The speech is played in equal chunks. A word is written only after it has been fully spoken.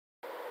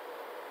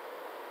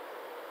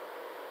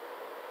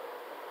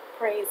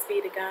Praise be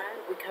to God.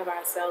 We cover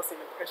ourselves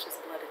in the precious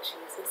blood of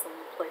Jesus, and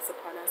we place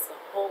upon us the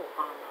whole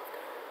armor of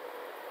God,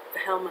 the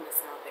helmet of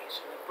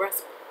salvation, the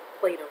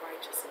breastplate of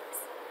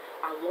righteousness,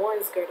 our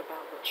loins girt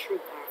about with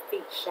truth, our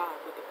feet shod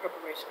with the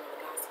preparation of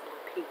the gospel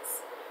of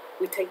peace.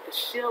 We take the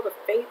shield of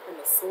faith and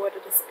the sword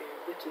of the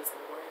Spirit, which is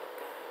the word of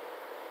God.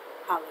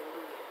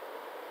 Hallelujah.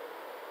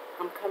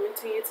 I'm coming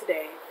to you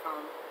today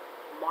from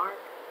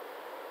Mark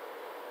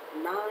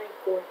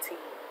 9:14.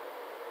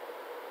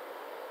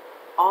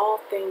 All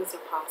things are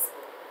possible.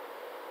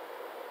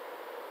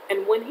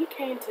 And when he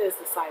came to his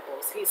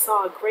disciples, he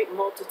saw a great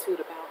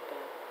multitude about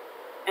them,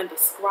 and the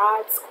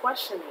scribes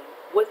questioning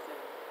with them.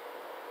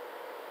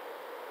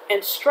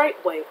 And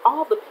straightway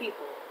all the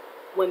people,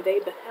 when they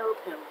beheld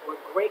him, were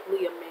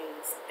greatly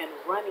amazed, and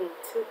running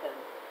to him,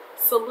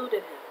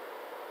 saluted him.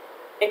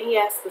 And he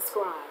asked the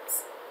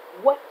scribes,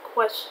 What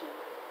question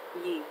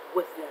ye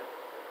with them?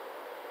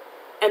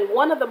 And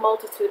one of the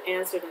multitude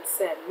answered and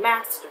said,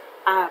 Master,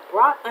 I have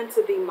brought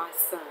unto thee my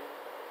son,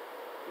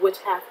 which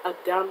hath a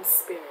dumb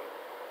spirit.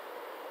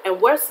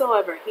 And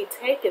wheresoever he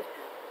taketh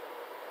him,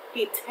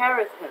 he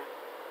teareth him,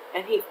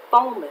 and he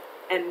foameth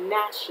and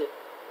gnasheth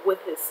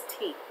with his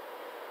teeth,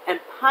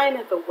 and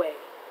pineth away.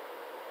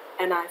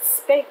 And I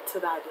spake to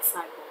thy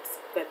disciples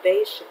that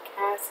they should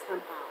cast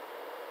him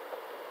out,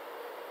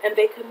 and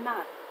they could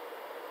not.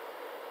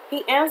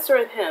 He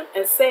answereth him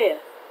and saith,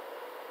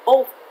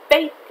 O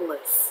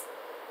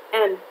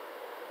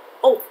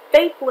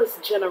faithless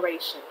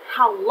generation,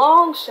 how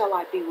long shall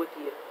I be with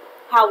you?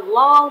 How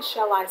long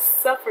shall I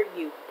suffer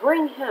you?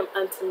 Bring him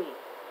unto me.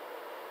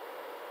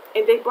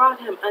 And they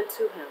brought him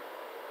unto him.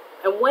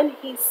 And when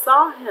he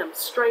saw him,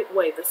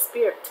 straightway the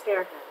spirit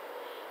tear him,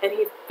 and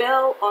he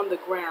fell on the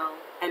ground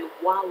and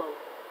wallowed,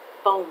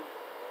 foaming.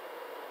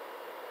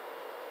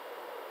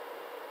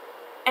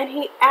 And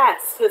he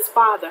asked his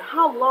father,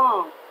 How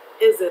long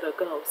is it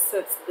ago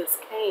since this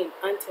came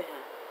unto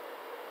him?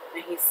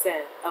 And he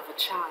said, Of a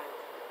child.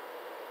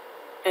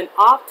 And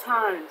oft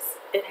times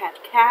it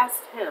had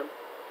cast him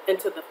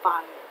into the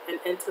fire and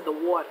into the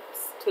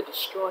waters to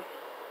destroy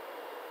him.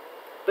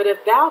 But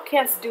if thou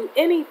canst do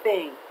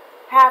anything,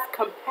 have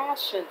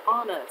compassion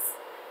on us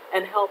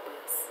and help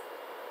us.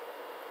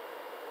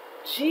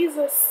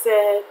 Jesus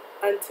said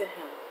unto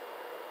him,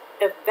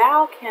 If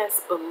thou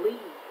canst believe,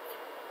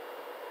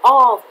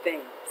 all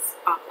things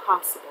are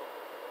possible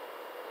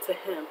to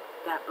him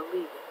that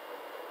believeth.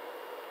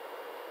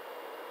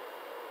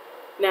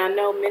 Now, I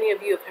know many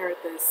of you have heard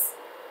this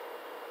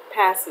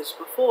passage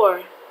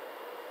before.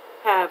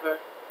 However,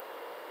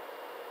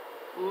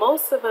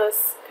 most of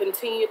us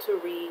continue to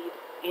read,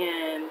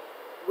 and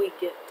we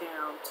get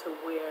down to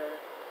where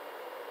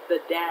the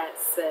dad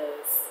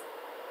says,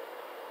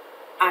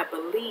 I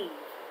believe,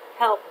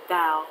 help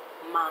thou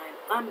mine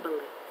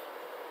unbelief.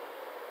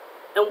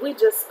 And we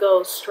just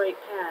go straight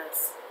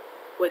past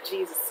what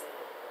Jesus said.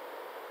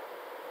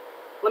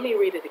 Let me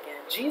read it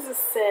again. Jesus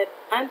said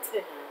unto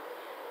him,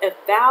 If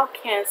thou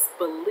canst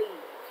believe,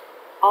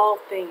 all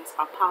things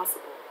are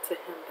possible to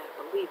him that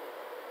believeth.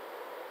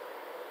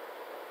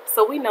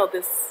 So we know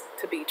this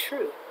to be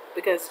true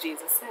because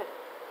Jesus said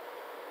it.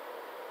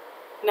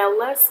 Now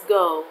let's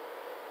go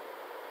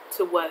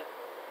to what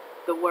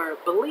the word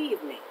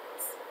believe means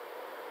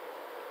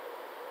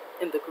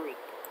in the Greek.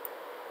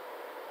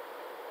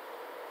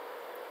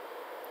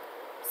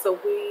 So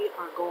we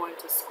are going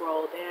to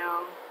scroll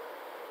down,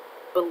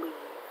 believe,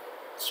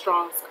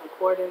 Strong's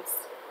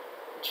Concordance,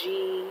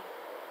 G100.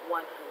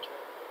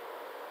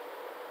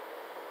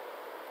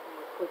 I'm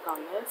going to click on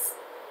this.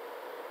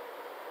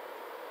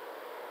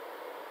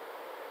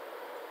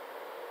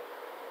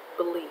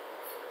 Believe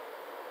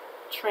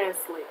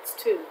translates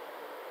to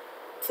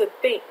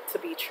think to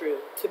be true,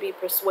 to be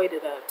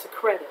persuaded of, to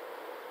credit,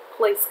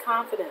 place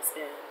confidence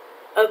in,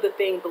 of the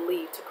thing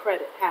believed, to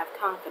credit, have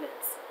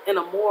confidence in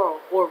a moral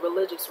or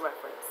religious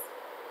reference.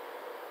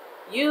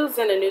 Used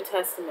in the New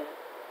Testament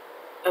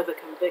of the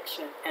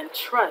conviction and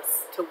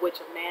trust to which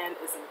a man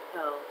is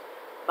impelled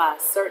by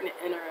a certain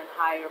inner and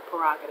higher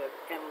prerogative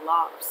and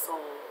law of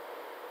soul,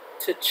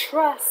 to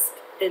trust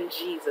in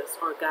Jesus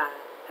or God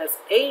as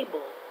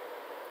able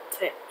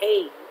to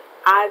aid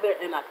either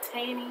in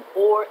obtaining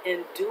or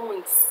in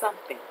doing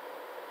something,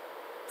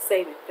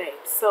 saving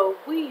faith. So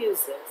we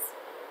use this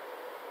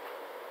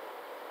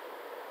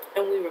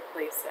and we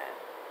replace that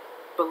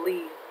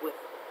believe with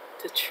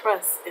to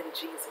trust in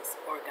Jesus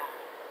or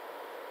God.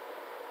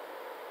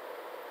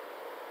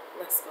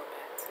 Let's go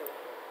back to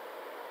it.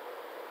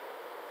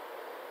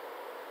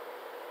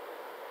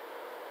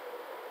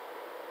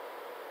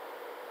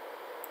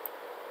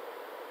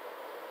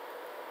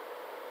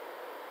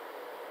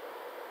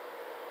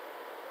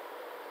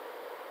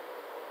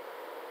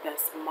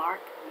 That's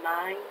Mark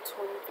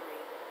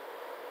 9:23.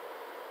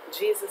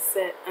 Jesus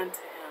said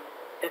unto him,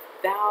 If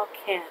thou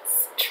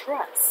canst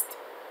trust,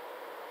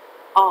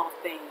 all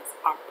things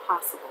are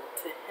possible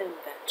to him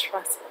that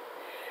trusteth.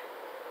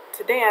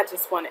 Today I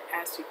just want to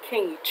ask you,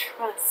 can you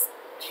trust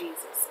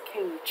Jesus?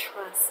 Can you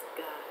trust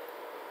God?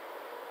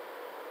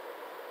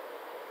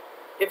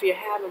 If you're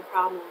having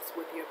problems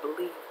with your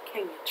belief,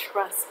 can you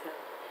trust him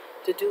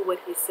to do what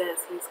he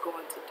says he's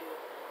going to do?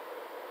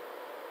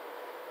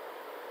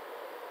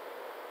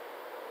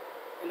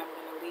 And I'm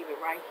going to leave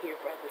it right here,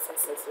 brothers and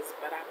sisters.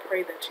 But I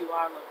pray that you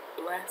all are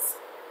blessed.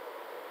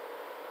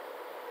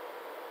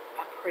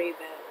 I pray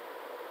that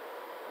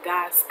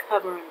God's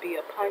covering be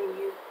upon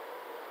you.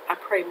 I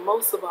pray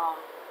most of all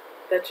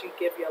that you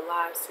give your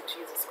lives to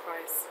Jesus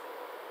Christ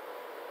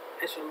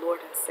as your Lord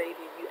and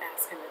Savior. You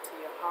ask him into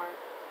your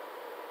heart.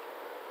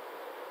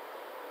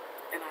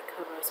 And I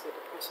cover us with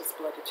the precious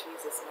blood of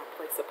Jesus, and I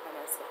place upon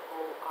us the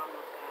whole armor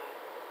of God.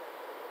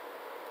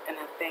 And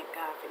I thank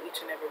God for each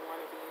and every one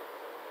of you.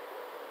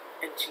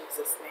 In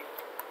Jesus' name,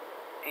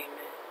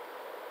 amen.